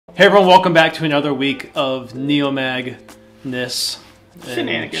Hey everyone, welcome back to another week of NeoMag-ness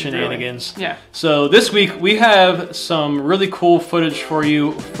and shenanigans. Really. Yeah. So this week we have some really cool footage for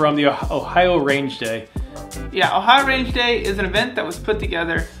you from the Ohio Range Day. Yeah, Ohio Range Day is an event that was put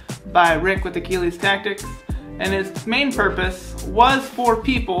together by Rick with Achilles Tactics, and its main purpose was for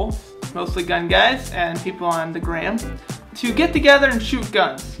people, mostly gun guys and people on the gram, to get together and shoot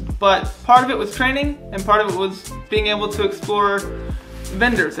guns. But part of it was training, and part of it was being able to explore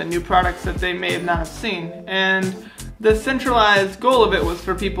vendors and new products that they may have not have seen. And the centralized goal of it was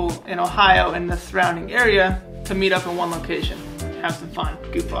for people in Ohio and the surrounding area to meet up in one location, have some fun,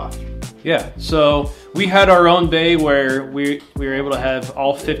 goof off. Yeah, so we had our own bay where we were able to have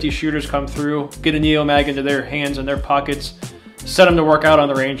all 50 shooters come through, get a NeoMag into their hands and their pockets, set them to work out on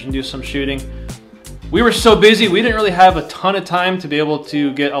the range and do some shooting. We were so busy, we didn't really have a ton of time to be able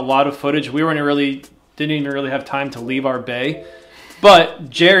to get a lot of footage. We didn't even really have time to leave our bay. But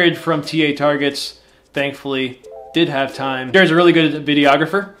Jared from TA Targets, thankfully, did have time. Jared's a really good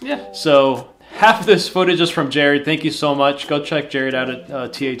videographer. Yeah. So half of this footage is from Jared. Thank you so much. Go check Jared out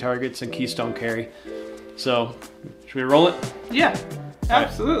at TA Targets and Keystone Carry. So, should we roll it? Yeah,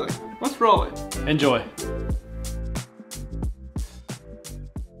 absolutely. Right. Let's roll it. Enjoy. Good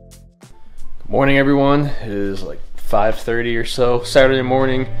morning, everyone. It is like 5:30 or so, Saturday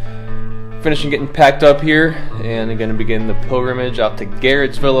morning. Finishing getting packed up here, and I'm going to begin the pilgrimage out to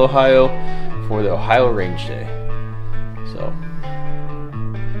Garrettsville, Ohio for the Ohio Range Day. So,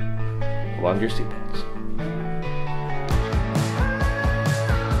 hold on to your seatbelts.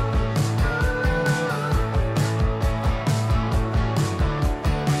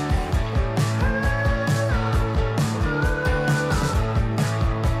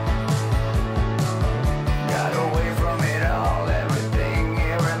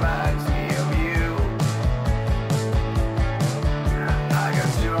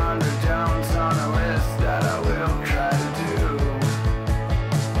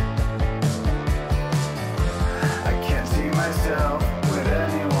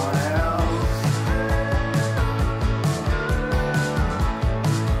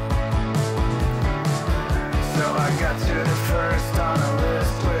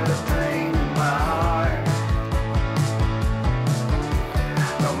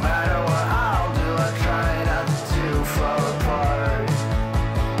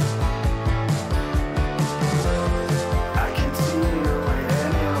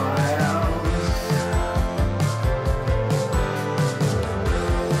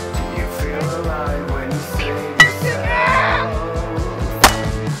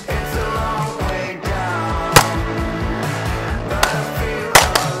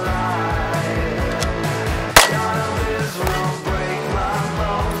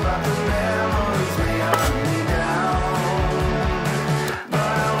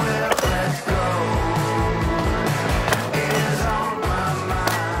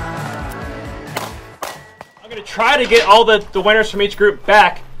 Try to get all the winners from each group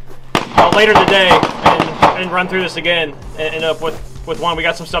back later today and run through this again and end up with one. We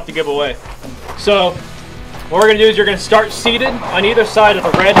got some stuff to give away. So what we're gonna do is you're gonna start seated on either side of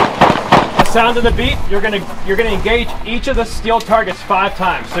the red. The sound of the beat, you're gonna engage each of the steel targets 5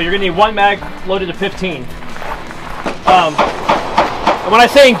 times. So you're gonna need 1 mag loaded to 15. And when I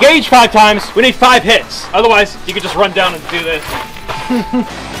say engage 5 times, we need 5 hits. Otherwise, you can just run down and do this.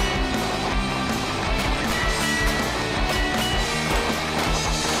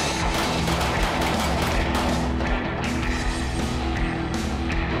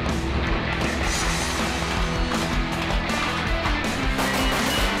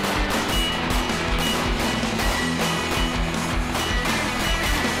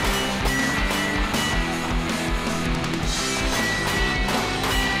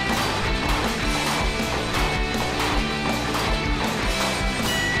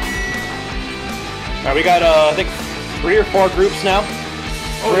 All right, we got I think 3 or 4 groups now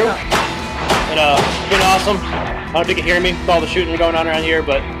through, and it's been awesome. I don't know if you can hear me with all the shooting going on around here,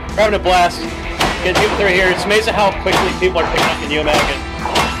 but we're having a blast. Getting people through here. It's amazing how quickly people are picking up the NeoMag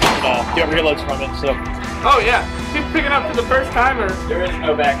and doing reloads from it. So. Oh yeah, people picking up for the first time, or there is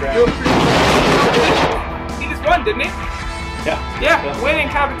no background. He just won, didn't he? Yeah. Yeah, winning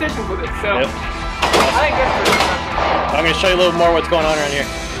competitions with it. So. Yep. I think that's pretty fun. I'm going to show you a little more what's going on around here.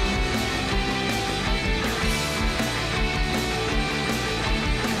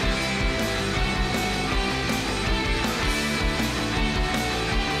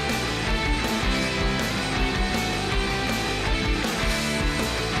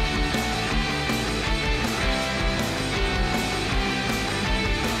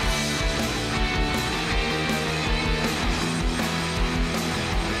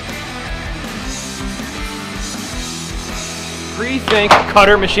 rethink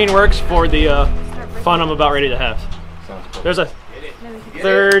cutter machine works for the fun I'm about ready to have. There's a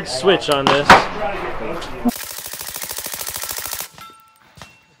third switch on this.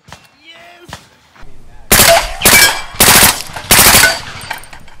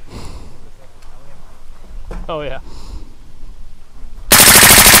 Oh yeah.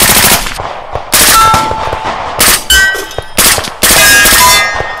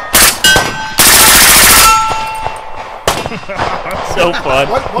 So fun.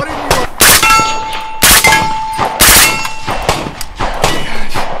 What are you?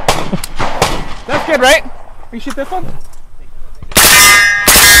 That's good, right? We shoot this one?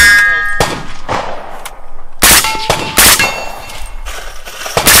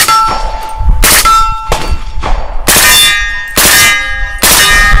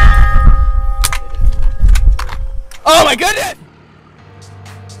 Oh my goodness!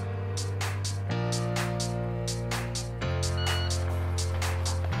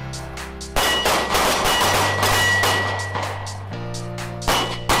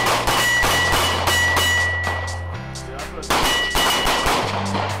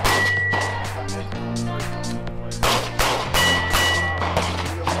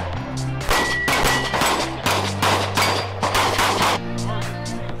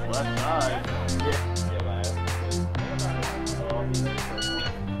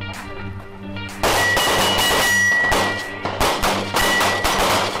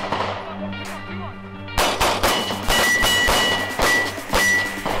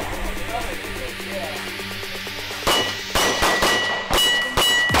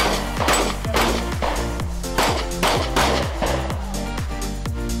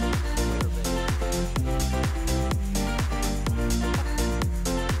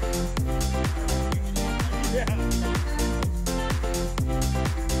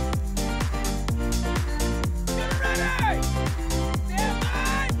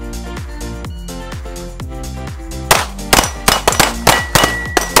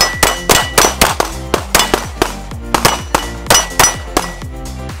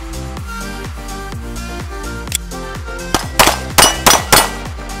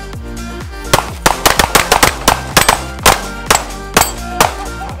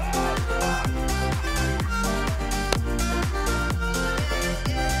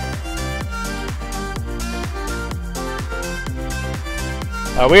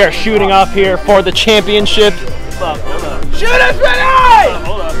 We are shooting off here for the championship. Shoot us, ready!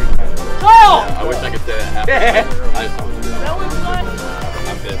 Hold up. Go! I wish I could say that happened. That was fun.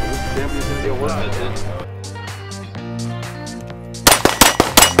 I'm fit. Champion's gonna be a work method.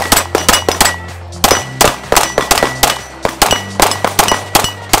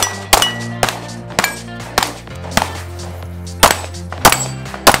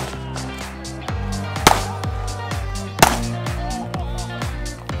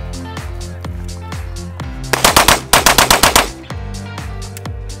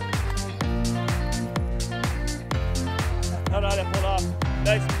 Hold on, pull off.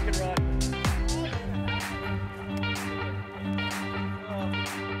 Nice, good run.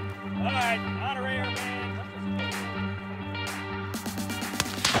 All right, on a rear, man.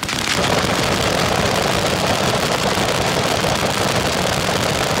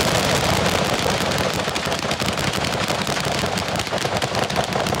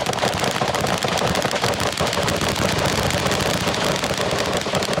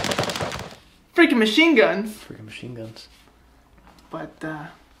 Freaking machine guns. Freaking machine guns. But, Alright,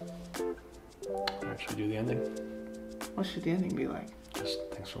 should we do the ending? what should the ending be like? Just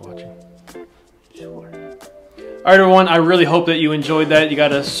thanks for watching. Sure. Alright everyone, I really hope that you enjoyed that. You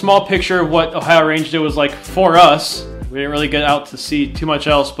got a small picture of what Ohio Range Day was like for us. We didn't really get out to see too much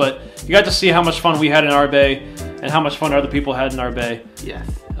else, but you got to see how much fun we had in our bay and how much fun other people had in our bay. Yes.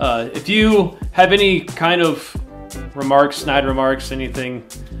 If you have any kind of remarks, snide remarks, anything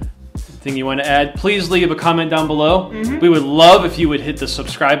you want to add, please leave a comment down below. We would love if you would hit the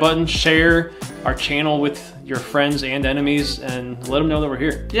subscribe button, share our channel with your friends and enemies, and let them know that we're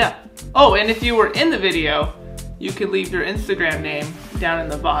here. Yeah. Oh, and if you were in the video, you could leave your Instagram name down in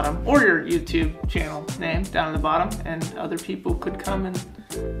the bottom, or your YouTube channel name down in the bottom, and other people could come and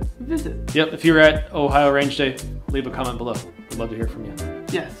visit. Yep, if you're at Ohio Range Day, leave a comment below. We'd love to hear from you.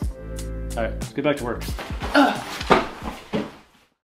 Yes. All right, let's get back to work.